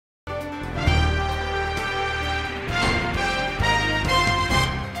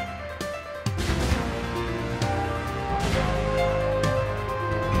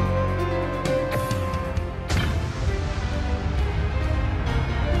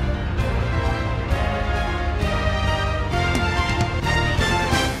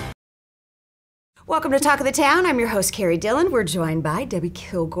Welcome to Talk of the Town. I'm your host, Carrie Dillon. We're joined by Debbie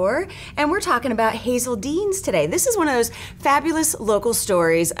Kilgore, and we're talking about Hazel Dean's today. This is one of those fabulous local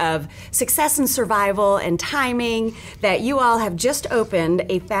stories of success and survival and timing that you all have just opened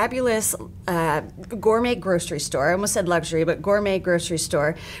a fabulous gourmet grocery store. I almost said luxury, but gourmet grocery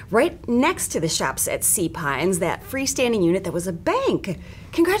store right next to the shops at Sea Pines, that freestanding unit that was a bank.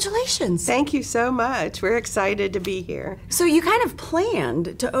 Congratulations. Thank you so much. We're excited to be here. So you kind of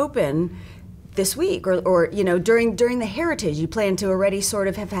planned to open this week, or you know, during the Heritage, you plan to already sort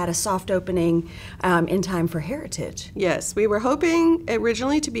of have had a soft opening in time for Heritage. Yes, we were hoping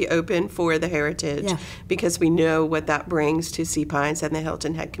originally to be open for the Heritage because we know what that brings to Sea Pines and the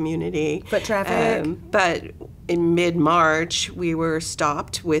Hilton Head community. Foot traffic. But in mid-March, we were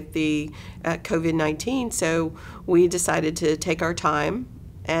stopped with the COVID-19, so we decided to take our time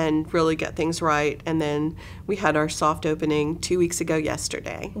and really get things right. And then we had our soft opening 2 weeks ago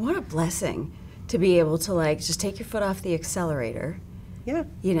yesterday. What a blessing to be able to like just take your foot off the accelerator. Yeah.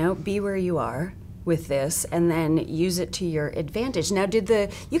 You know, be where you are with this and then use it to your advantage. Now,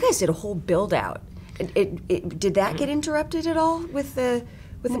 you guys did a whole build out. Did that get interrupted at all with the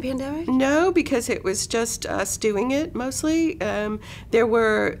pandemic? No, because it was just us doing it mostly. There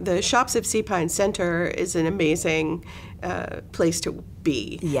were the Shops of Sea Pine Center is an amazing place to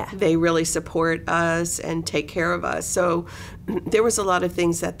be. Yeah. They really support us and take care of us. So there was a lot of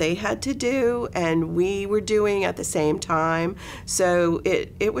things that they had to do and we were doing at the same time. So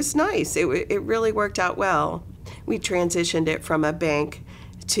it was nice. It really worked out well. We transitioned it from a bank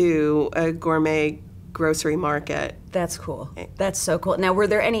to a gourmet grocery market. That's cool. That's so cool. Now, were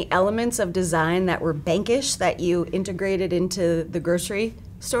there any elements of design that were bankish that you integrated into the grocery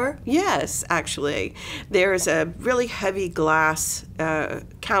store? Yes, actually. There's a really heavy glass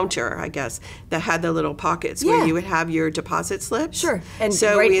counter, I guess, that had the little pockets where you would have your deposit slips. Sure. And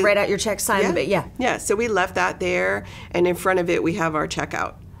so write out your check, sign it. Yeah. Yeah, so we left that there, and in front of it we have our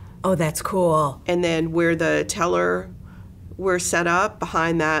checkout. Oh, that's cool. And then where the teller were set up,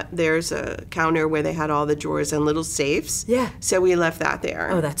 behind that there's a counter where they had all the drawers and little safes. Yeah. So we left that there.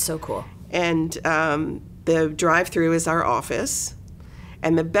 Oh, that's so cool. And the drive-through is our office.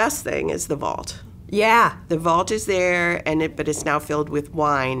 And the best thing is the vault. Yeah. The vault is there, but it's now filled with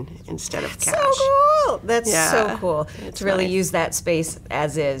wine instead of cash. So cool. That's so cool to really nice. use that space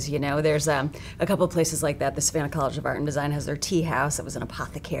as is. You know, there's a couple of places like that. The Savannah College of Art and Design has their tea house. It was an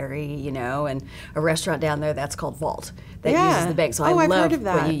apothecary, you know, and a restaurant down there that's called Vault that uses the bank. So I love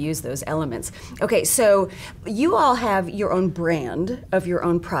when you use those elements. Okay, so you all have your own brand of your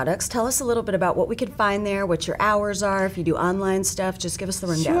own products. Tell us a little bit about what we can find there, what your hours are. If you do online stuff, just give us the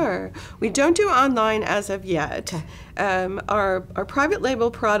rundown. Sure. We don't do online as of yet. Okay. Our private label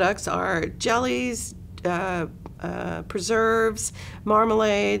products are jellies, preserves,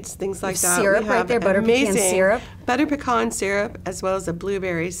 marmalades, things like that. Syrup right there, butter pecan syrup. Butter pecan syrup, as well as a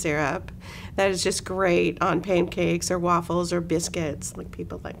blueberry syrup. That is just great on pancakes or waffles or biscuits, like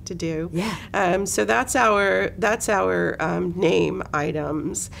people like to do. Yeah. So that's our name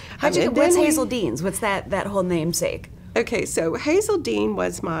items. What's Hazel Dean's? What's that whole namesake? Okay, so Hazel Dean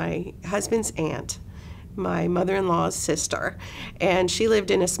was my husband's aunt, my mother-in-law's sister, and she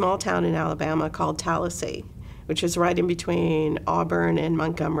lived in a small town in Alabama called Tallahassee, which is right in between Auburn and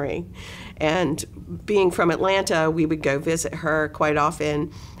Montgomery. And being from Atlanta, we would go visit her quite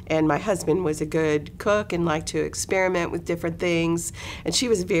often. And my husband was a good cook and liked to experiment with different things. And she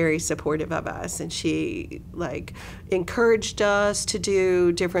was very supportive of us. And she encouraged us to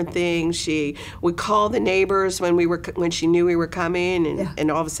do different things. She would call the neighbors when she knew we were coming, and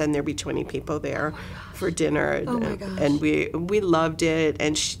all of a sudden there'd be 20 people there for dinner. Oh my gosh. And we loved it.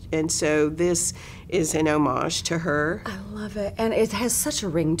 And so this is an homage to her. I love it. And it has such a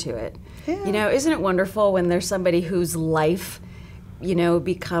ring to it. Yeah. You know, isn't it wonderful when there's somebody whose life, you know,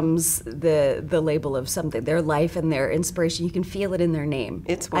 becomes the label of something, their life and their inspiration. You can feel it in their name.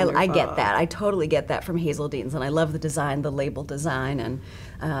 It's wonderful. I get that. I totally get that from Hazel Dean's, and I love the design, the label design,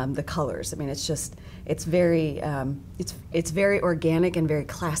 and the colors. I mean, it's very organic and very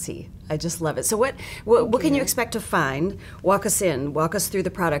classy. I just love it. So what can you expect to find? Walk us through the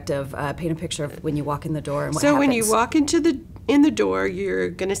product of, paint a picture of when you walk in the door and what happens. So when you walk in the door, you're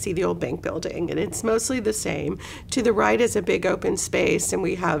going to see the old bank building, and it's mostly the same. To the right is a big open space, and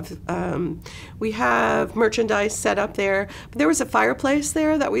we have merchandise set up there. But there was a fireplace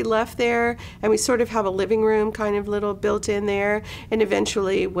there that we left there, and we sort of have a living room kind of little built in there. And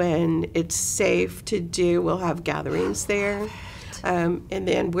eventually, when it's safe to do, we'll have gatherings there. And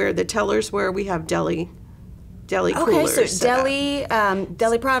then where the tellers were, we have deli coolers. Okay, so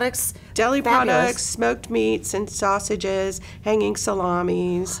deli products. Deli Fabulous. products, smoked meats and sausages, hanging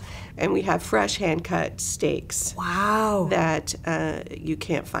salamis, And we have fresh hand-cut steaks Wow. that you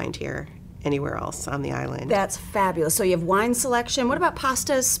can't find here anywhere else on the island. That's fabulous. So you have wine selection. What about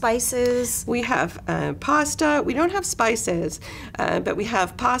pastas, spices? We have pasta. We don't have spices, but we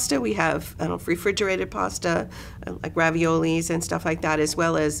have pasta. We have refrigerated pasta, like raviolis and stuff like that, as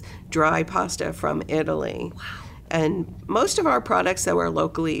well as dry pasta from Italy. Wow. And most of our products, though, are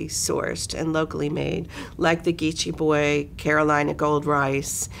locally sourced and locally made, like the Geechee Boy Carolina Gold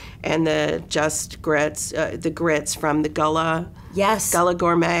Rice and the Just Grits, the grits from the Gullah. Yes. Gullah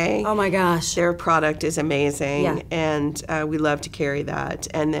Gourmet. Oh my gosh. Their product is amazing, Yeah. and we love to carry that.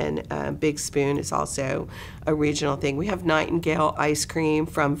 And then Big Spoon is also a regional thing. We have Nightingale ice cream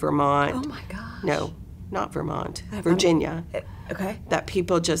from Vermont. Oh my gosh. No, not Vermont, Virginia. Okay. That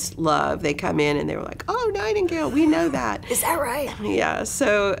people just love. They come in and they're like, "Oh, Nightingale, we know that." Is that right? Yeah.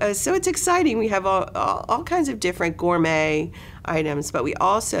 So it's exciting. We have all kinds of different gourmet items, but we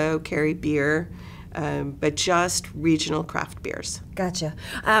also carry beer, but just regional craft beers. Gotcha.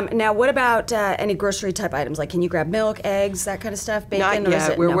 Now, what about any grocery type items? Like, can you grab milk, eggs, that kind of stuff, bacon? Not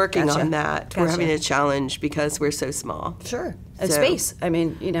yet. We're no, working gotcha. on that. We're having a challenge because we're so small. Sure. And So- space. I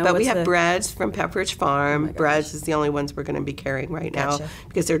mean, you know. But we what's have the- breads from Pepperidge Farm. gosh. Breads is the only ones we're going to be carrying right now Gotcha.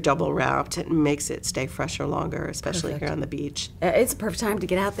 because they're double wrapped. It makes it stay fresher longer, especially Perfect. here on the beach. It's a perfect time to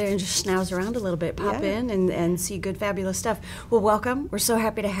get out there and just schnouse around a little bit, pop Yeah. in and see good, fabulous stuff. Well, welcome. We're so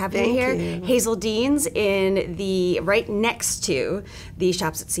happy to have you Thank here. you. Hazel Dean's in the right next to the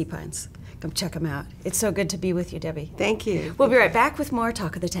Shops at Sea Pines. Come check them out. It's so good to be with you, Debbie. Thank you. We'll be right back with more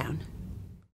Talk of the Town.